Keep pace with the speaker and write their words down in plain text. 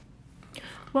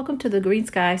Welcome to the Green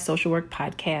Sky Social Work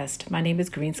Podcast. My name is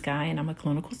Green Sky, and I'm a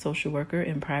clinical social worker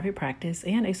in private practice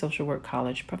and a social work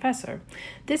college professor.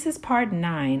 This is part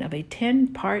 9 of a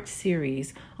 10-part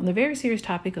series on the very serious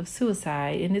topic of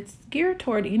suicide, and it's geared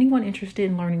toward anyone interested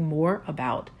in learning more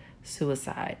about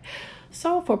suicide.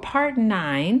 So for part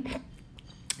 9,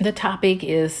 the topic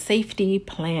is safety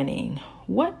planning.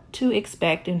 What to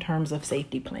expect in terms of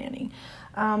safety planning.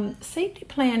 Safety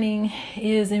planning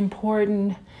is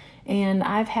important, and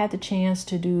I've had the chance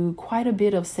to do quite a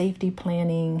bit of safety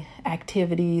planning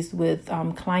activities with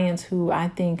clients who I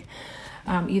think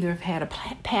either have had a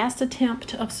past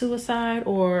attempt of suicide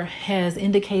or has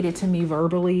indicated to me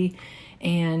verbally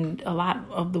and a lot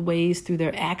of the ways through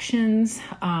their actions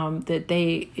that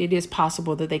it is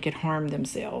possible that they could harm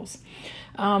themselves.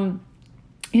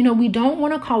 We don't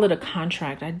want to call it a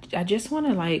contract. I just want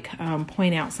to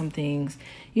point out some things.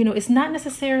 It's not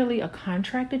necessarily a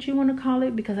contract that you want to call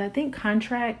it, because I think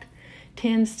contract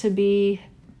tends to be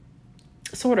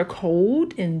sort of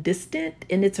cold and distant,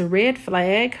 and it's a red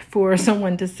flag for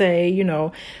someone to say,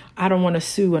 I don't want to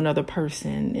sue another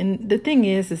person. And the thing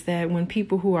is that when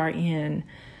people who are in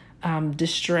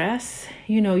distress,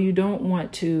 you don't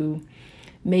want to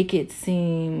make it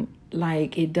seem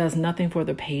like it does nothing for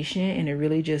the patient and it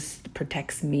really just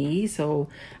protects me. So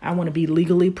I want to be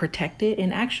legally protected.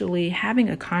 And actually having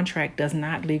a contract does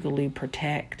not legally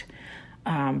protect,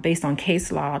 based on case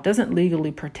law, doesn't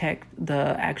legally protect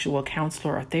the actual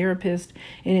counselor or therapist,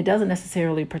 and it doesn't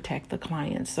necessarily protect the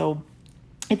client. So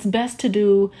it's best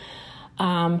to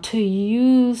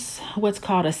use what's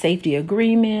called a safety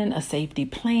agreement, a safety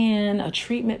plan, a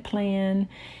treatment plan,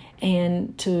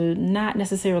 and to not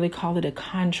necessarily call it a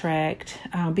contract,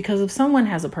 because if someone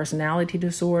has a personality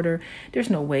disorder, there's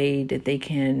no way that they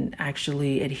can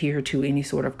actually adhere to any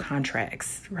sort of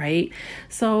contracts, right?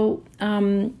 So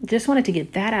just wanted to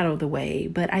get that out of the way.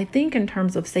 But I think in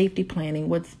terms of safety planning,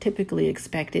 what's typically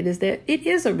expected is that it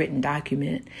is a written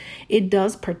document. It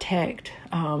does protect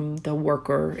the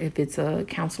worker. If it's a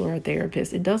counselor or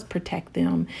therapist, it does protect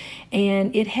them.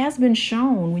 And it has been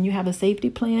shown when you have a safety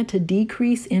plan to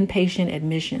decrease inpatient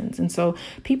admissions. And so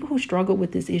people who struggle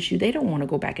with this issue, they don't want to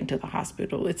go back into the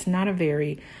hospital. It's not a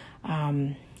very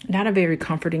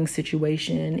comforting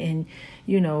situation. And,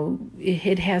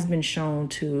 it has been shown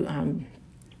to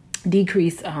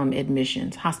decrease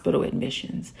hospital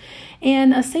admissions.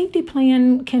 And a safety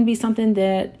plan can be something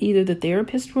that either the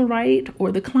therapist will write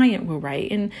or the client will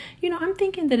write. And, I'm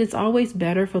thinking that it's always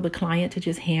better for the client to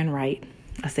just handwrite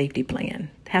a safety plan,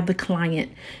 have the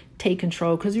client take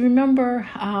control. Because you remember,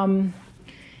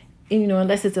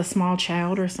 unless it's a small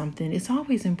child or something, it's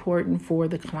always important for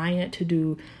the client to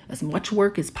do as much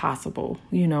work as possible,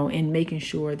 in making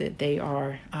sure that they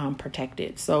are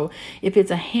protected. So if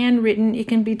it's a handwritten, it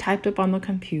can be typed up on the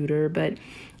computer, but,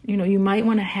 you might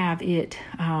want to have it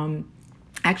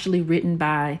actually written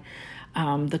by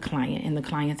the client in the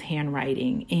client's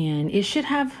handwriting. And it should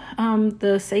have,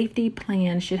 the safety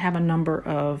plan should have a number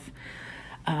of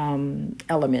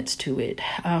elements to it.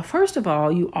 First of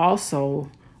all, you also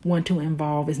want to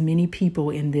involve as many people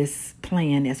in this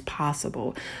plan as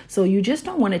possible. So you just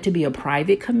don't want it to be a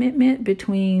private commitment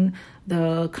between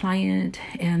the client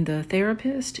and the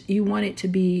therapist. You want it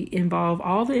to involve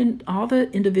all the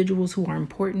individuals who are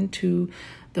important to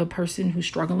the person who's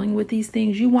struggling with these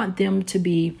things. You want them to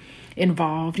be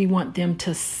involved. You want them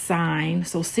to sign.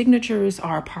 So signatures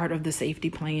are a part of the safety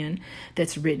plan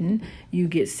that's written. You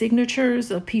get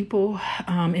signatures of people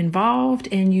involved,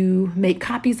 and you make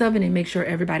copies of it and make sure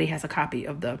everybody has a copy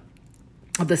of the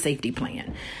safety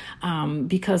plan.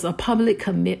 Because a public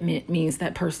commitment means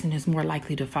that person is more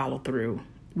likely to follow through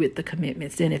with the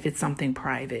commitments than if it's something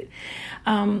private.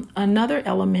 Another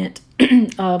element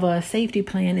of a safety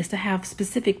plan is to have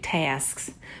specific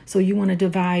tasks. So you want to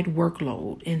divide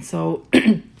workload. And so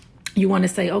you want to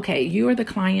say, okay, you are the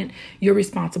client, you're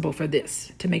responsible for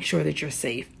this to make sure that you're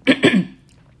safe.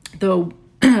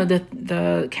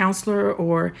 The counselor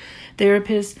or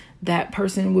therapist, that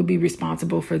person would be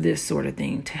responsible for this sort of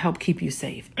thing to help keep you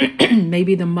safe.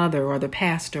 Maybe the mother or the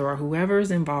pastor or whoever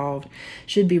is involved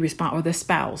should be responsible, or the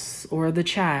spouse or the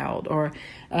child or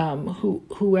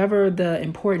whoever the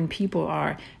important people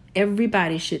are.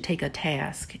 Everybody should take a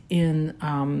task in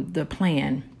the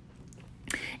plan.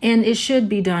 And it should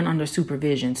be done under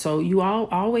supervision. So you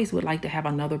always would like to have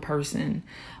another person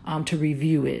to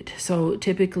review it. So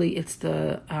typically it's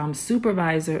the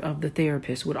supervisor of the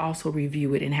therapist would also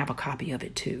review it and have a copy of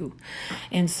it too.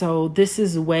 And so this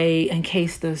is a way, in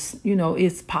case this,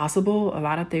 it's possible, a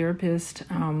lot of therapists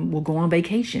will go on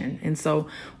vacation. And so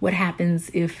what happens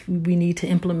if we need to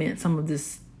implement some of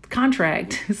this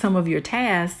contract some of your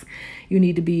tasks, you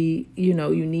need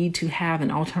to have an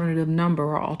alternative number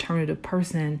or alternative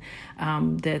person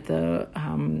that the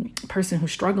person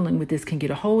who's struggling with this can get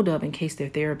a hold of in case their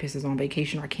therapist is on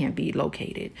vacation or can't be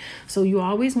located. So you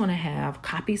always want to have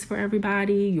copies for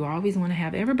everybody. You always want to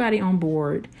have everybody on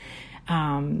board.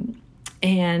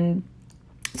 And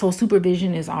so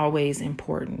supervision is always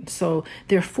important. So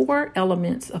there are 4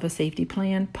 elements of a safety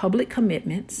plan: public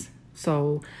commitments.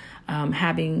 So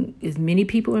having as many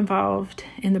people involved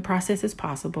in the process as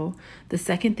possible. The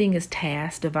second thing is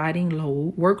tasks, dividing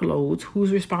workloads,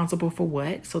 who's responsible for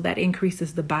what. So that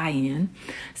increases the buy-in.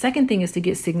 Second thing is to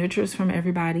get signatures from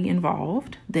everybody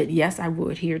involved that, yes, I will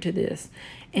adhere to this.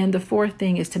 And the fourth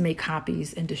thing is to make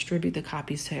copies and distribute the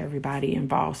copies to everybody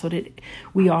involved so that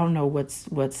we all know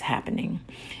what's happening.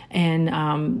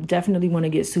 And definitely want to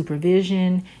get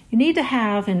supervision. You need to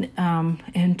have, in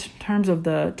terms of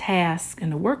the task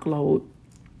and the workload,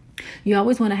 you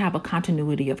always want to have a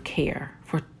continuity of care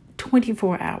for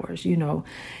 24 hours.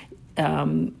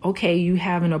 Okay, you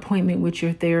have an appointment with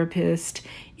your therapist.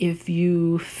 If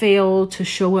you fail to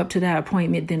show up to that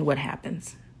appointment, then what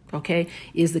happens? Okay,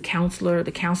 is the counselor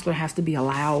has to be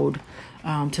allowed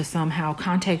to somehow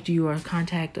contact you or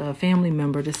contact a family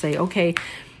member to say, okay,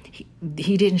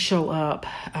 he didn't show up.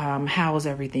 How is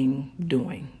everything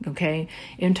doing? Okay.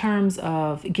 In terms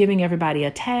of giving everybody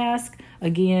a task,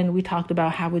 again, we talked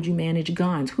about how would you manage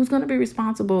guns? Who's going to be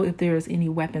responsible if there's any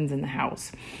weapons in the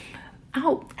house?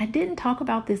 Oh, I didn't talk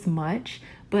about this much,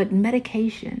 but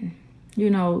medication.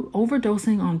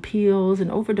 Overdosing on pills and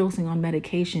overdosing on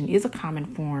medication is a common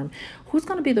form. Who's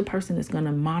going to be the person that's going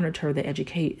to monitor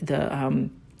the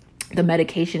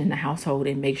medication in the household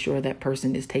and make sure that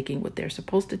person is taking what they're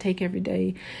supposed to take every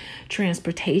day?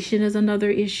 Transportation is another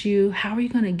issue. How are you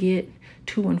going to get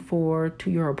to and to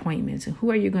your appointments, and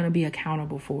who are you going to be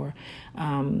accountable for?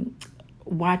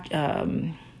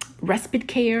 Respite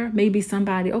care, maybe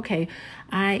somebody, okay,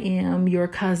 I am your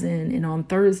cousin, and on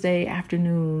Thursday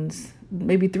afternoons,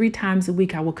 maybe 3 times a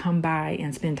week, I will come by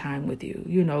and spend time with you,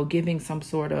 giving some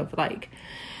sort of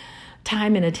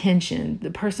time and attention,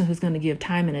 the person who's going to give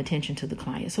time and attention to the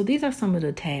client. So these are some of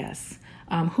the tasks.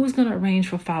 Who's going to arrange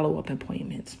for follow-up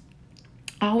appointments?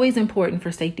 Always important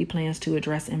for safety plans to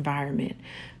address environment,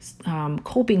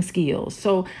 coping skills.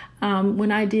 So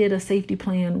when I did a safety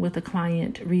plan with a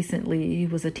client recently, he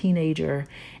was a teenager,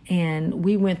 and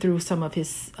we went through some of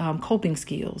his coping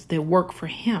skills that work for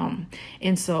him.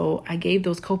 And so I gave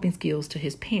those coping skills to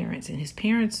his parents. And his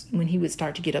parents, when he would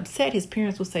start to get upset, his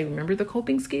parents would say, remember the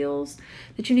coping skills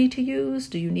that you need to use?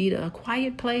 Do you need a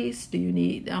quiet place? Do you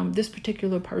need this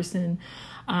particular person?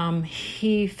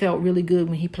 He felt really good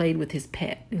when he played with his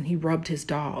pet and he rubbed his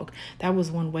dog. That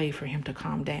was one way for him to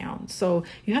calm down. So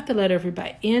you have to let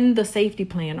everybody in the safety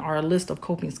plan are a list of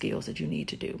coping skills that you need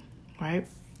to do, right?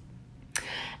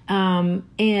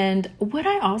 And what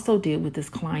I also did with this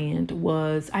client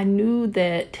was I knew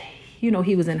that,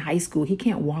 he was in high school. He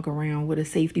can't walk around with a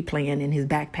safety plan in his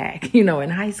backpack, in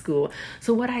high school.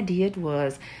 So what I did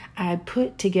was I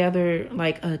put together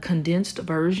a condensed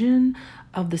version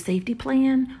of the safety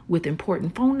plan with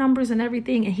important phone numbers and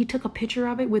everything. And he took a picture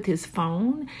of it with his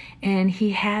phone, and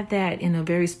he had that in a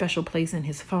very special place in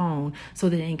his phone so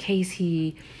that in case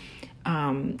he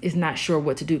is not sure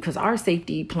what to do, because our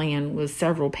safety plan was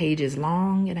several pages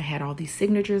long and I had all these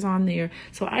signatures on there.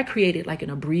 So I created an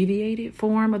abbreviated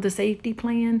form of the safety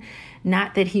plan,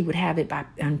 not that he would have it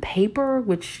on paper,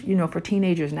 which, for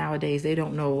teenagers nowadays, they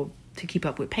don't know to keep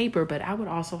up with paper, but I would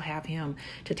also have him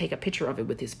to take a picture of it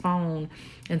with his phone.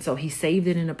 And so he saved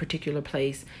it in a particular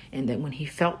place. And then when he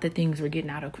felt that things were getting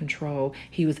out of control,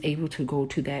 he was able to go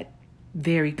to that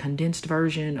very condensed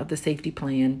version of the safety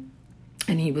plan.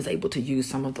 And he was able to use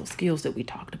some of those skills that we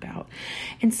talked about.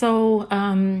 And so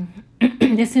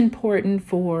it's important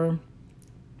for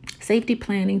safety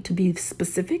planning to be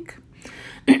specific,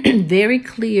 very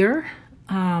clear,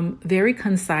 very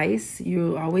concise.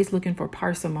 You're always looking for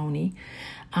parsimony,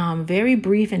 very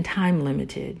brief and time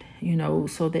limited,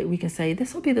 so that we can say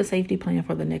this will be the safety plan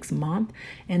for the next month.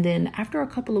 And then after a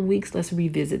couple of weeks, let's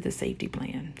revisit the safety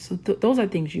plan. So those are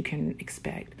things you can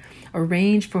expect.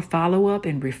 Arrange for follow-up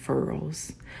and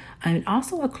referrals. And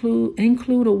also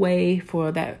include a way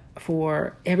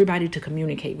for everybody to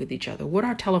communicate with each other. What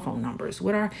are telephone numbers?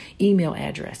 What are email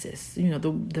addresses?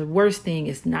 The worst thing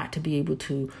is not to be able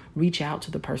to reach out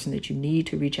to the person that you need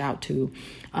to reach out to.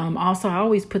 Also, I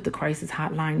always put the crisis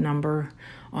hotline number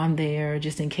on there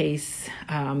just in case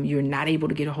you're not able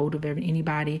to get a hold of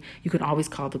anybody. You can always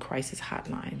call the crisis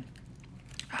hotline.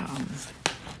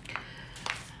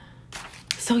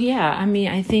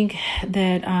 I think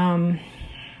that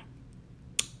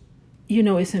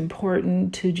it's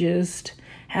important to just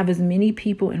have as many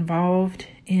people involved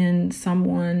in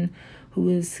someone who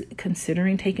is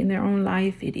considering taking their own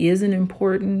life. It is an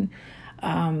important,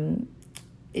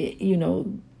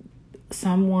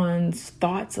 someone's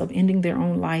thoughts of ending their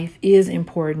own life is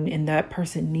important, and that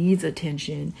person needs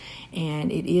attention.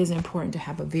 And it is important to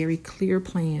have a very clear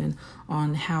plan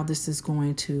on how this is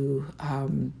going to,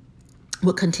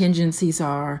 what contingencies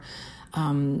are,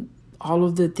 all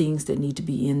of the things that need to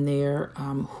be in there,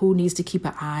 who needs to keep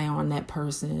an eye on that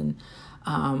person.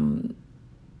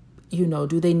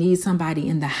 Do they need somebody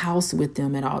in the house with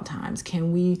them at all times?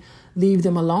 Can we leave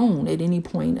them alone at any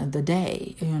point of the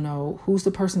day? Who's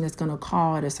the person that's going to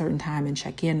call at a certain time and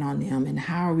check in on them? And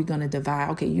how are we going to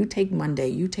divide? Okay, you take Monday,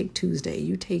 you take Tuesday,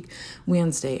 you take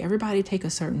Wednesday. Everybody take a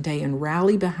certain day and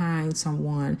rally behind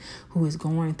someone who is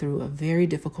going through a very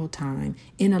difficult time,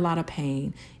 in a lot of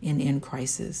pain, and in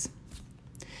crisis.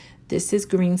 This is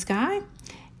Green Sky,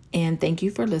 and thank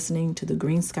you for listening to the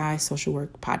Green Sky Social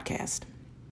Work Podcast.